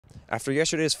After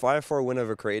yesterday's 5-4 win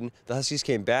over Creighton, the Huskies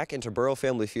came back into Burrell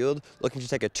Family Field looking to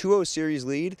take a 2-0 series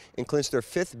lead and clinch their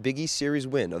 5th Big East Series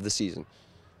win of the season.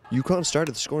 UConn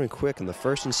started scoring quick in the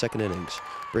first and second innings,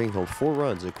 bringing home 4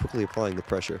 runs and quickly applying the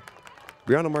pressure.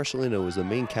 Briana Marcelino was the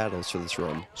main catalyst for this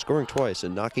run, scoring twice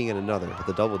and knocking in another with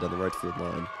a double down the right field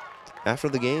line. After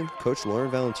the game, Coach Lauren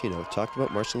Valentino talked about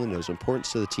Marcelino's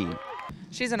importance to the team.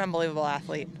 She's an unbelievable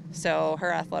athlete, so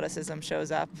her athleticism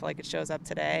shows up like it shows up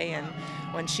today, and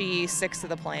when she sticks to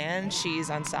the plan, she's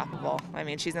unstoppable. I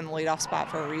mean, she's in the leadoff spot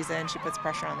for a reason. She puts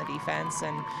pressure on the defense,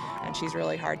 and she's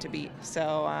really hard to beat.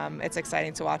 So it's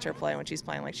exciting to watch her play when she's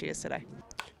playing like she is today.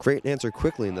 Creighton answered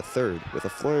quickly in the third with a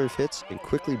flurry of hits and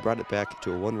quickly brought it back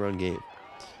to a 1-run game.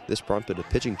 This prompted a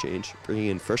pitching change, bringing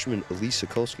in freshman Elise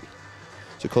Sokolsky.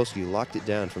 Sokolsky locked it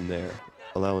down from there,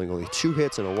 allowing only 2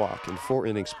 hits and a walk in 4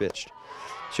 innings pitched.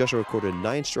 She also recorded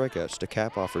 9 strikeouts to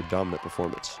cap off her dominant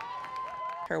performance.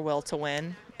 Her will to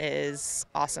win is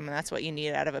awesome, and that's what you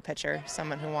need out of a pitcher,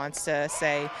 someone who wants to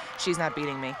say, she's not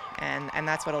beating me, and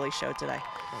that's what Elise showed today.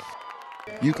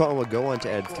 UConn would go on to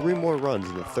add 3 more runs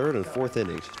in the 3rd and 4th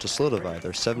innings to solidify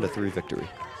their 7-3 victory.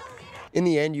 In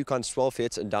the end, UConn's 12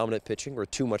 hits and dominant pitching were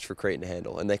too much for Creighton to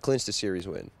handle, and they clinched the series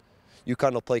win.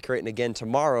 UConn will play Creighton again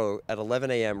tomorrow at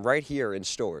 11 a.m. right here in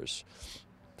Stores.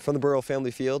 From the Burrell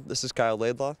Family Field, this is Kyle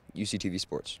Laidlaw, UCTV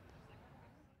Sports.